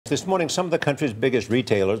This morning, some of the country's biggest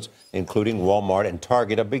retailers, including Walmart and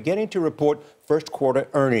Target, are beginning to report first quarter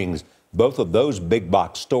earnings. Both of those big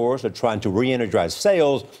box stores are trying to re-energize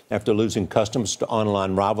sales after losing customers to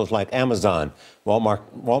online rivals like Amazon.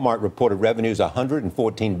 Walmart reported revenues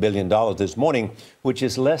 $114 billion this morning, which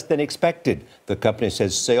is less than expected. The company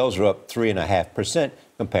says sales are up 3.5%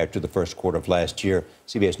 compared to the first quarter of last year.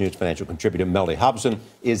 CBS News financial contributor Melody Hobson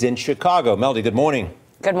is in Chicago. Melody, good morning.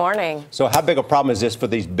 Good morning. So how big a problem is this for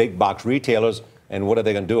these big box retailers, and what are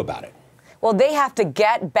they going to do about it? Well, they have to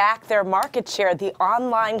get back their market share. The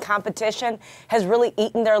online competition has really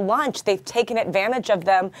eaten their lunch. They've taken advantage of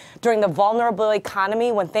them during the vulnerable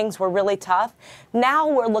economy when things were really tough. Now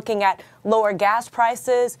we're looking at lower gas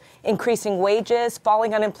prices, increasing wages,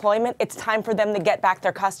 falling unemployment. It's time for them to get back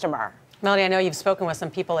their customer. Melody, I know you've spoken with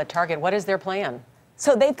some people at Target. What is their plan?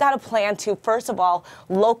 So they've got a plan to, first of all,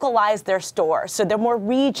 localize their stores. So they're more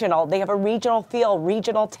regional. They have a regional feel,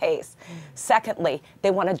 regional taste. Secondly, they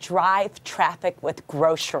want to drive traffic with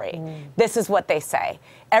grocery. This is what they say.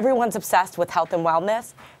 Everyone's obsessed with health and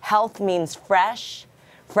wellness. Health means fresh.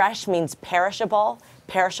 Fresh means perishable.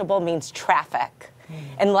 Perishable means traffic.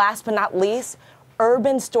 And last but not least,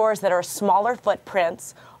 urban stores that are smaller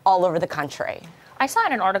footprints all over the country. I saw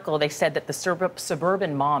in an article they said that the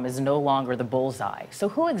suburban mom is no longer the bullseye. So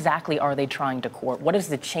who exactly are they trying to court? What is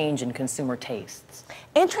the change in consumer tastes?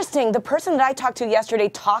 Interesting. The person that I talked to yesterday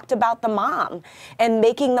talked about the mom and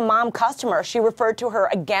making the mom customer. She referred to her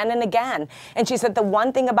again and again. And she said the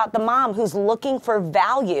one thing about the mom who's looking for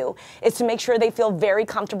value is to make sure they feel very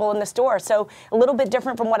comfortable in the store. So a little bit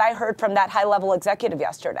different from what I heard from that high-level executive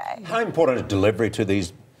yesterday. How important is delivery to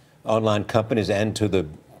these online companies and to the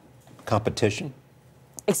competition?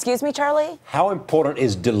 Excuse me, Charlie? How important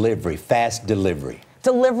is delivery, fast delivery?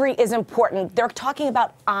 Delivery is important. They're talking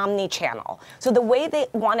about omni-channel. So the way they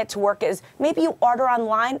want it to work is maybe you order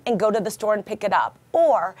online and go to the store and pick it up.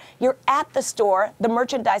 Or you're at the store, the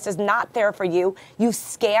merchandise is not there for you, you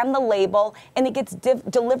scan the label, and it gets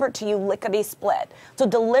delivered to you lickety-split. So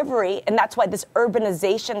delivery, and that's why this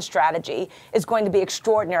urbanization strategy is going to be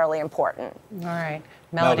extraordinarily important. All right.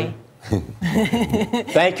 Melody.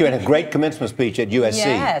 Thank you, and a great commencement speech at USC.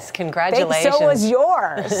 Yes, congratulations. So was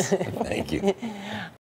yours. Thank you.